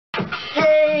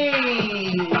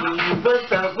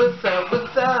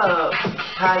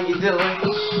How you doing?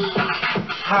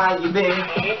 How you been?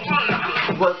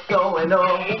 What's going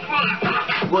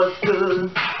on? What's good?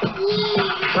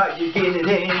 How you getting it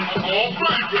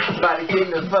in? Body getting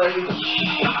the fight.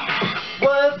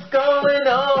 What's going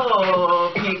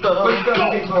on, people? What's going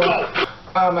on, people?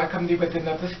 I come to you with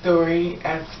another story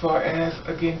as far as,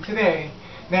 again, today.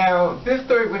 Now, this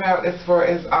story went out as far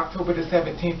as October the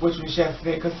 17th, which was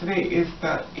yesterday, because today is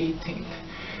the 18th.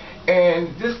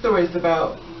 And this story is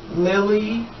about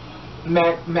Lily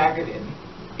Magadan,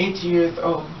 8 years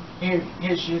old. Here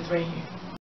she is right here.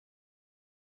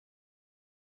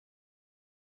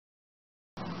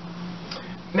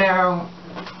 Now,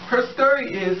 her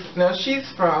story is, now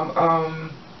she's from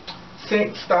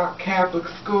St. Stock Catholic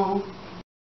School.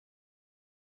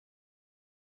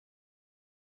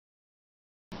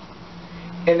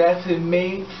 And that's in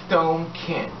Maidstone,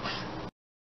 Kent.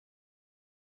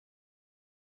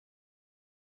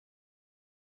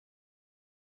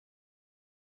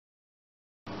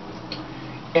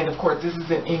 And of course, this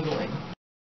is in England.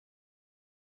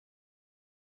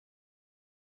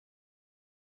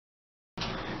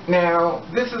 Now,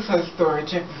 this is her story.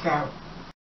 Check this out.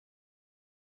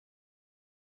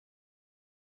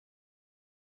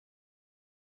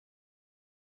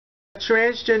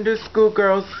 Transgender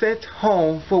schoolgirl sent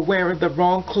home for wearing the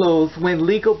wrong clothes when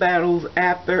legal battles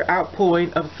after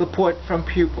outpouring of support from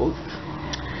pupils.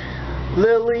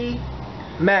 Lily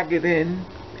Magadan,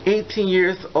 18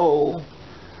 years old,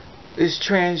 is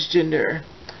transgender,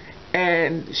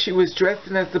 and she was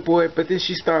dressing as a boy, but then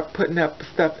she started putting up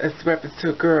stuff as reference to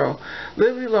a girl.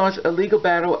 Lily launched a legal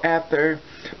battle after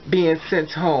being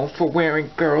sent home for wearing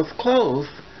girls' clothes.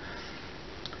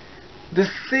 The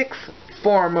sixth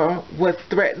former was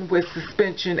threatened with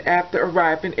suspension after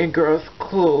arriving in girls'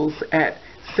 clothes at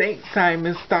St.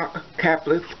 Simon's Stock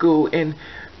Catholic School in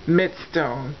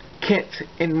Maidstone, Kent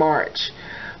in March.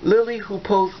 Lily, who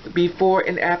posted before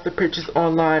and after pictures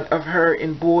online of her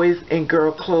in boys and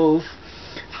girl clothes,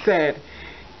 said,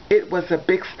 "It was a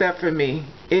big step for me.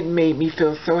 It made me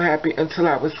feel so happy until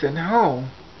I was sent home."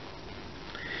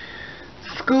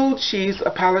 School chiefs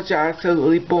apologized to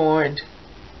Lily born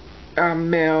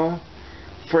male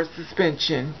for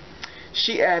suspension.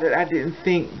 She added, "I didn't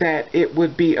think that it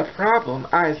would be a problem.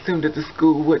 I assumed that the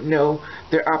school would know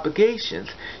their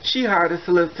obligations." She hired a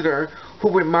solicitor who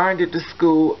reminded the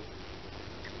school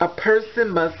a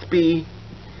person must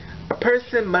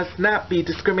not be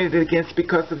discriminated against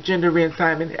because of gender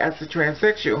reassignment as a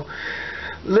transsexual.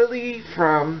 Lily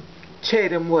from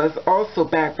Chatham was also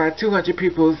backed by 200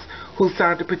 pupils who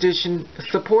signed a petition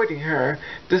supporting her.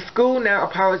 The school now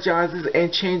apologizes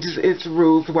and changes its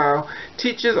rules while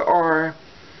teachers are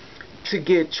to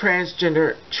get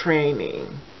transgender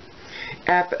training.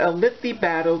 After a lengthy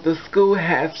battle, the school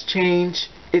has changed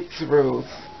its rules.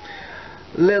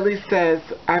 Lily says,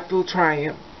 "I feel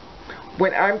triumph.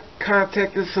 When I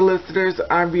contacted solicitors,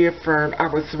 I reaffirmed I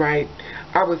was right.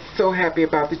 I was so happy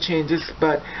about the changes,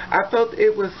 but I felt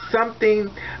it was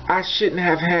something I shouldn't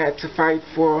have had to fight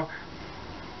for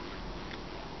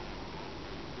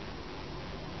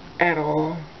at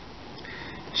all."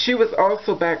 She was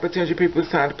also backed by 200 people who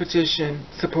signed a petition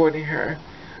supporting her.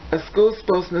 A school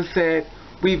spokesman said,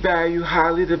 "We value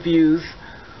highly the views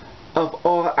of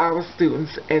all our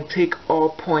students and take all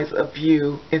points of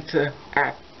view into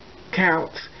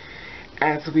account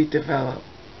as we develop."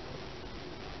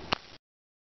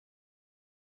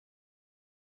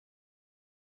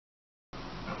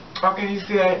 Okay, you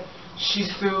see that? She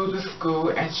sued the school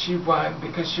and she won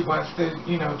because she wants to,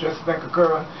 dress like a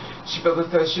girl. She feels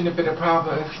as though it shouldn't have been a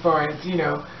problem as far as,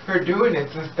 her doing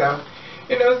it and stuff.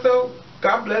 So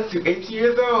God bless you, 18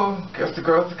 years old, because the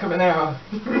girls are coming out.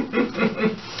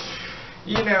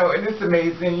 And it's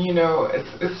amazing,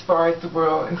 as far as the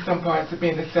world in some parts are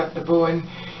being acceptable, and,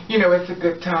 it's a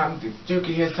good time. You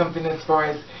can hear something as far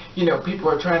as, people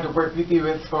are trying to work with you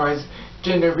as far as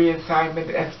gender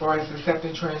reassignment, as far as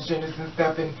accepting transgenders and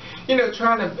stuff, and,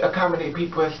 trying to accommodate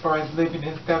people as far as living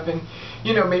and stuff, and,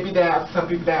 maybe they have some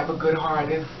people that have a good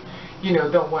heart as,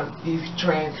 don't want these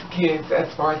trans kids,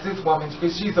 as far as this woman,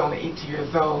 because she's only 18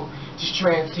 years old, she's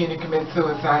trans teen and commit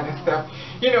suicide and stuff,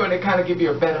 and it kind of give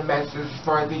you a better message as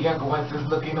far as the younger ones that's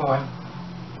looking on.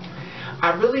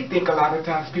 I really think a lot of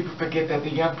times people forget that the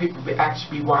young people will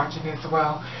actually be watching as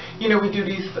well. We do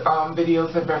these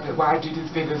videos of reference, well, I do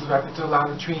these videos reference to a lot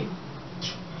of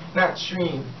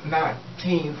not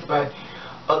teens, but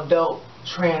adult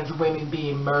trans women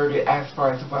being murdered as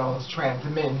far as well as trans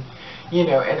men. And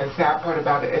the sad part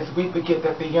about it is we forget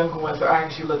that the younger ones are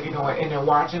actually looking on and they're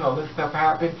watching all this stuff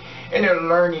happen and they're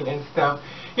learning and stuff.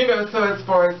 You know, so as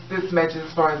far as this match,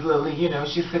 as far as Lily, you know,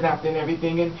 she's sitting out there and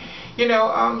everything, and, you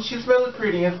know, she's really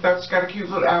pretty and stuff. She's got a cute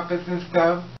little outfits and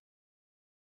stuff.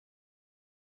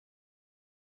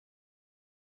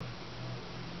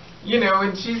 You know,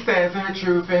 and she says her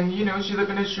truth, and, you know, she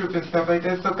living her truth and stuff like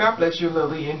that. So God bless you,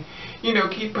 Lily, and, you know,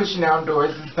 keep pushing out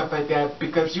doors and stuff like that,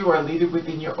 because you are a leader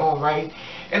within your own right.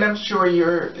 And I'm sure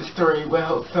your story will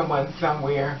help someone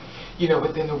somewhere, you know,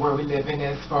 within the world we live in,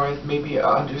 as far as maybe an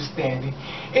understanding.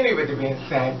 Anyway, that being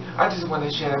said, I just want to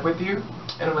share that with you,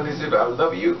 and I want to say that I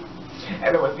love you,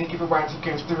 and I want to thank you for watching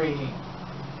Curse 3.